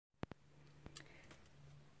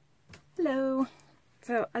Hello.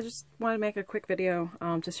 So I just wanted to make a quick video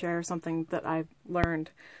to share something that I've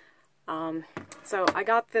learned. So I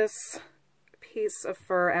got this piece of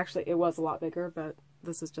fur. Actually, it was a lot bigger, but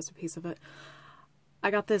this is just a piece of it.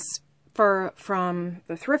 I got this fur from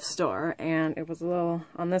the thrift store, and it was a little,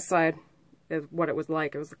 on this side is what it was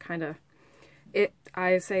like. It was kind of,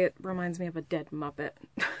 I say it reminds me of a dead Muppet.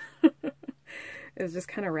 It was just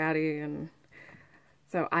kind of ratty, and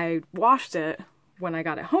so I washed it when I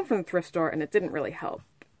got it home from the thrift store, and it didn't really help.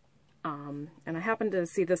 And I happened to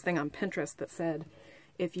see this thing on Pinterest that said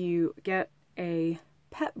if you get a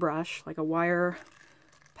pet brush, like a wire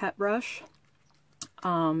pet brush,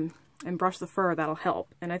 and brush the fur, that'll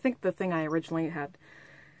help. And I think the thing I originally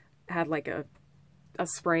had like a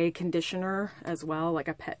spray conditioner as well, like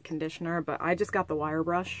a pet conditioner, but I just got the wire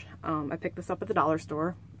brush. I picked this up at the dollar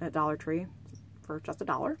store at Dollar Tree for just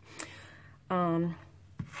 $1.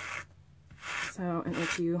 So, and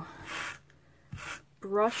if you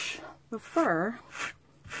brush the fur,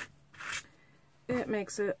 it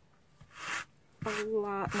makes it a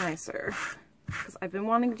lot nicer. Because I've been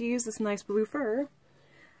wanting to use this nice blue fur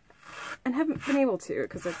and haven't been able to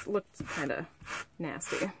because it's looked kind of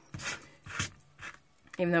nasty.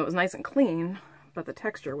 Even though it was nice and clean, but the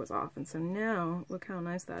texture was off. And so now, look how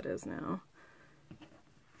nice that is now.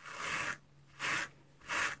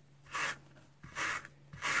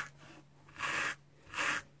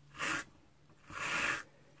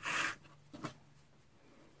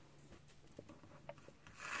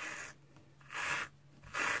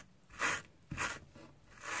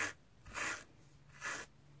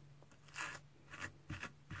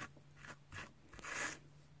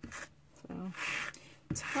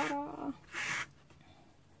 Ta-da!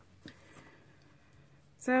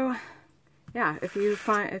 So, yeah, if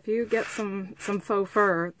you get some faux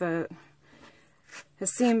fur that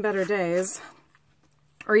has seen better days,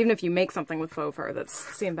 or even if you make something with faux fur that's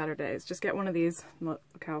seen better days, just get one of these. Look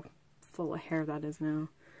how full of hair that is now.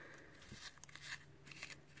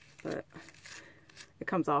 But it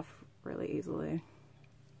comes off really easily.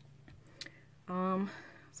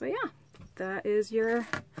 So yeah, that is your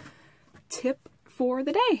tip for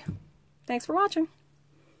the day. Thanks for watching.